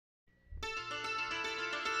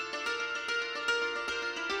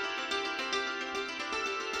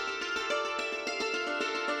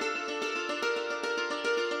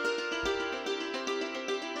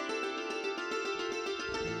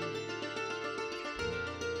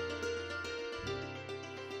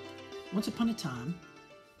Once upon a time,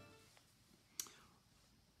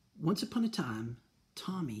 once upon a time,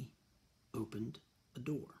 Tommy opened a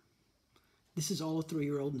door. This is all a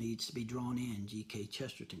 3-year-old needs to be drawn in, G.K.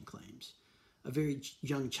 Chesterton claims. A very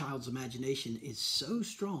young child's imagination is so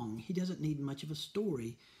strong he doesn't need much of a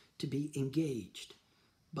story to be engaged.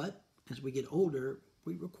 But as we get older,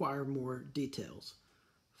 we require more details.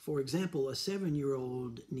 For example, a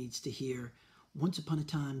 7-year-old needs to hear, "Once upon a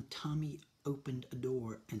time, Tommy opened a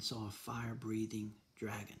door and saw a fire-breathing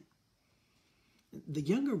dragon." The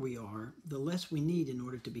younger we are, the less we need in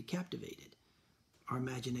order to be captivated. Our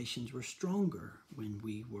imaginations were stronger when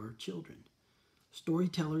we were children.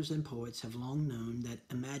 Storytellers and poets have long known that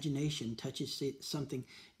imagination touches something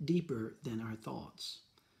deeper than our thoughts.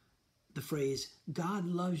 The phrase, "God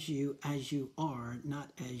loves you as you are,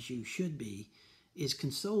 not as you should be," is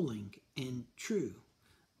consoling and true,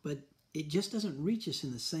 but it just doesn't reach us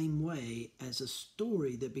in the same way as a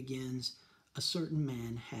story that begins, "A certain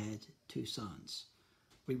man had 2 sons."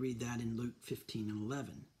 We read that in Luke 15 and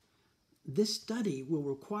 11. This study will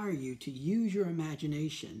require you to use your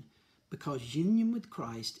imagination because union with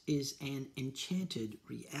Christ is an enchanted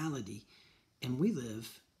reality, and we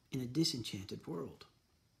live in a disenchanted world.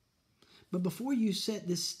 But before you set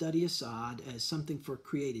this study aside as something for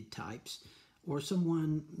created types or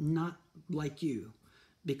someone not like you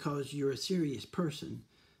because you're a serious person,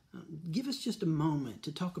 give us just a moment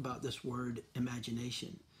to talk about this word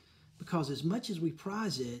imagination. Because as much as we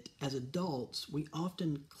prize it as adults, we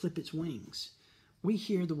often clip its wings. We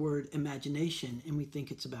hear the word imagination and we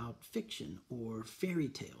think it's about fiction or fairy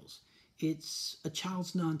tales. It's a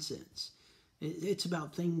child's nonsense. It's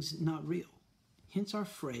about things not real. Hence our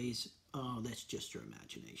phrase, "Oh, that's just your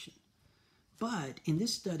imagination." But in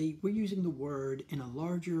this study, we're using the word in a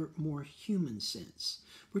larger, more human sense.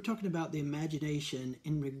 We're talking about the imagination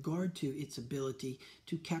in regard to its ability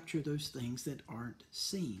to capture those things that aren't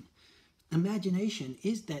seen. Imagination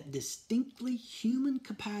is that distinctly human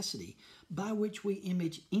capacity by which we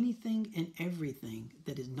image anything and everything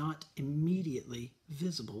that is not immediately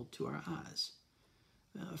visible to our eyes.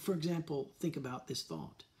 For example, think about this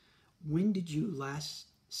thought. When did you last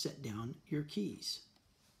set down your keys?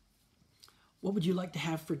 What would you like to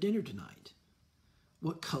have for dinner tonight?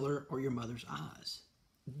 What color are your mother's eyes?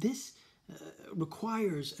 This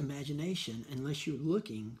requires imagination unless you're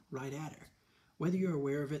looking right at her. Whether you're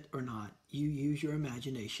aware of it or not, you use your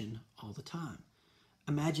imagination all the time.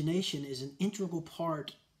 Imagination is an integral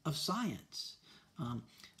part of science.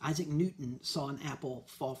 Isaac Newton saw an apple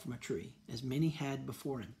fall from a tree, as many had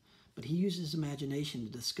before him, but he used his imagination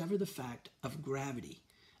to discover the fact of gravity.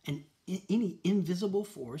 And any invisible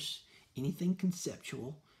force, anything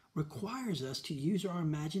conceptual, requires us to use our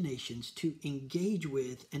imaginations to engage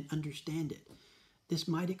with and understand it. This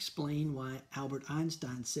might explain why Albert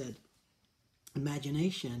Einstein said,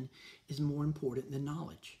 "Imagination is more important than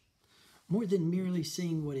knowledge." More than merely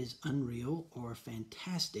seeing what is unreal or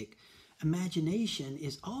fantastic, imagination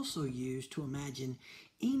is also used to imagine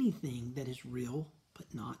anything that is real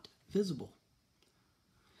but not visible.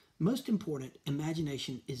 Most important,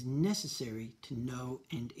 imagination is necessary to know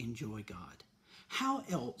and enjoy God. How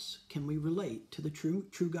else can we relate to the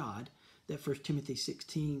true God that 1 Timothy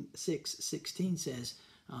 6:16 says,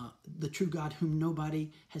 the true God whom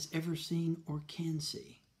nobody has ever seen or can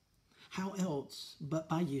see? How else but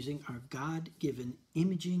by using our God-given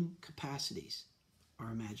imaging capacities,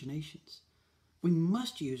 our imaginations? We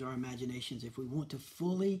must use our imaginations if we want to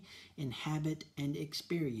fully inhabit and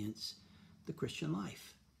experience the Christian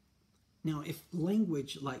life. Now, if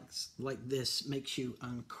language like this makes you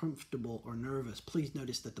uncomfortable or nervous, please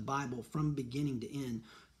notice that the Bible, from beginning to end,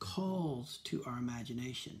 calls to our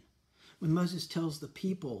imagination. When Moses tells the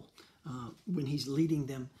people, when he's leading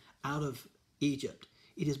them out of Egypt,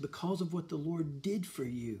 "It is because of what the Lord did for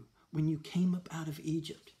you when you came up out of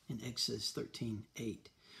Egypt," in Exodus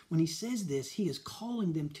 13:8. When he says this, he is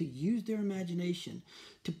calling them to use their imagination,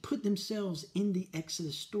 to put themselves in the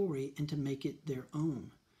Exodus story and to make it their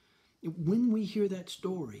own. When we hear that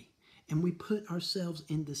story and we put ourselves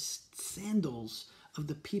in the sandals of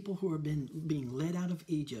the people who are being led out of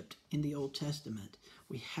Egypt in the Old Testament,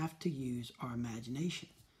 we have to use our imagination.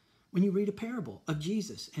 When you read a parable of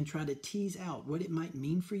Jesus and try to tease out what it might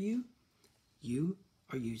mean for you, you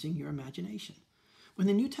are using your imagination. When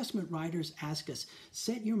the New Testament writers ask us,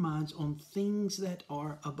 "Set your minds on things that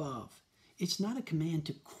are above," it's not a command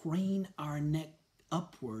to crane our neck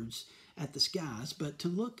upwards at the skies, but to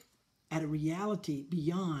look at a reality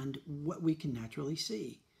beyond what we can naturally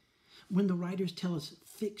see. When the writers tell us,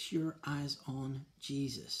 "Fix your eyes on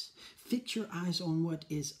Jesus," fix your eyes on what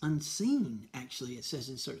is unseen, actually, it says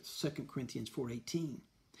in 2 Corinthians 4:18.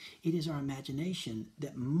 It is our imagination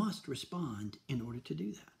that must respond in order to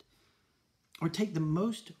do that. Or take the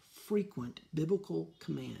most frequent biblical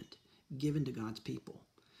command given to God's people,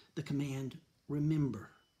 the command,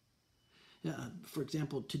 remember. For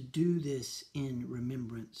example, to do this in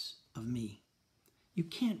remembrance of me. You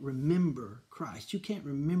can't remember Christ. You can't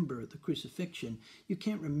remember the crucifixion. You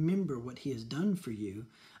can't remember what he has done for you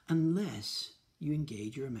unless you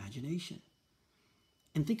engage your imagination.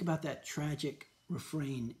 And think about that tragic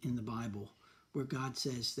refrain in the Bible where God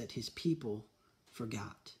says that his people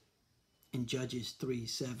forgot. In Judges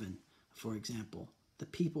 3:7, for example, the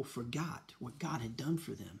people forgot what God had done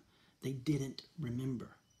for them. They didn't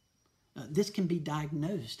remember. This can be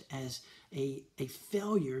diagnosed as a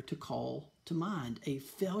failure to call to mind, a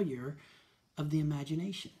failure of the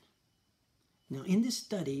imagination. Now, in this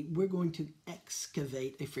study, we're going to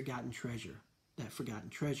excavate a forgotten treasure. That forgotten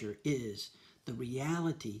treasure is the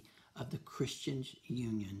reality of the Christian's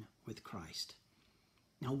union with Christ.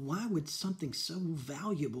 Now, why would something so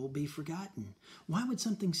valuable be forgotten? Why would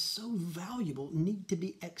something so valuable need to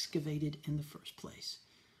be excavated in the first place?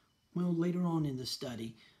 Well, later on in the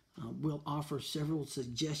study, we'll offer several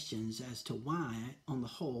suggestions as to why, on the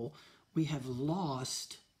whole, we have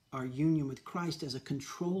lost our union with Christ as a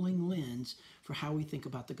controlling lens for how we think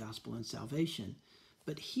about the gospel and salvation.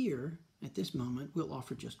 But here, at this moment, we'll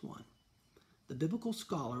offer just one. The biblical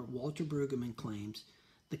scholar Walter Brueggemann claims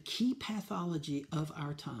the key pathology of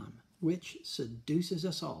our time, which seduces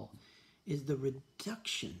us all, is the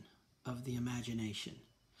reduction of the imagination,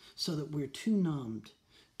 so that we're too numbed,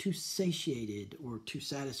 too satiated, or too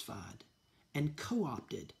satisfied, and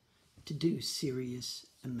co-opted to do serious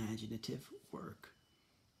imaginative work.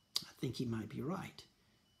 I think he might be right.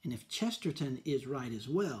 And if Chesterton is right as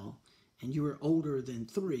well, and you are older than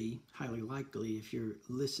 3, highly likely if you're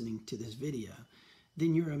listening to this video,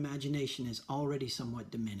 then your imagination is already somewhat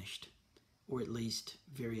diminished, or at least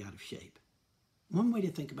very out of shape. One way to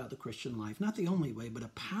think about the Christian life, not the only way, but a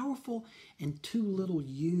powerful and too little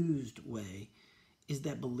used way, is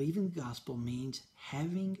that believing the gospel means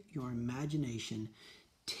having your imagination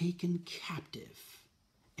taken captive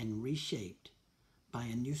and reshaped by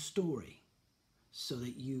a new story so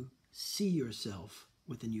that you see yourself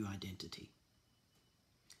with a new identity.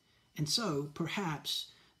 And so, perhaps,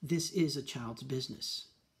 this is a child's business.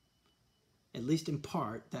 At least in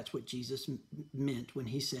part, that's what Jesus meant when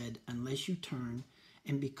he said, unless you turn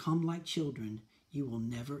and become like children, you will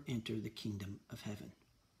never enter the kingdom of heaven.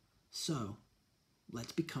 So,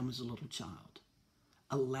 let's become as a little child.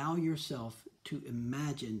 Allow yourself to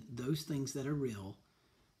imagine those things that are real,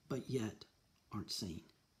 but yet aren't seen.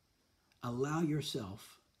 Allow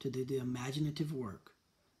yourself to do the imaginative work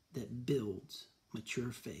that builds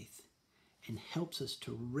mature faith and helps us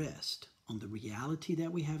to rest on the reality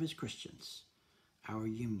that we have as Christians, our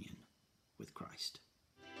union with Christ.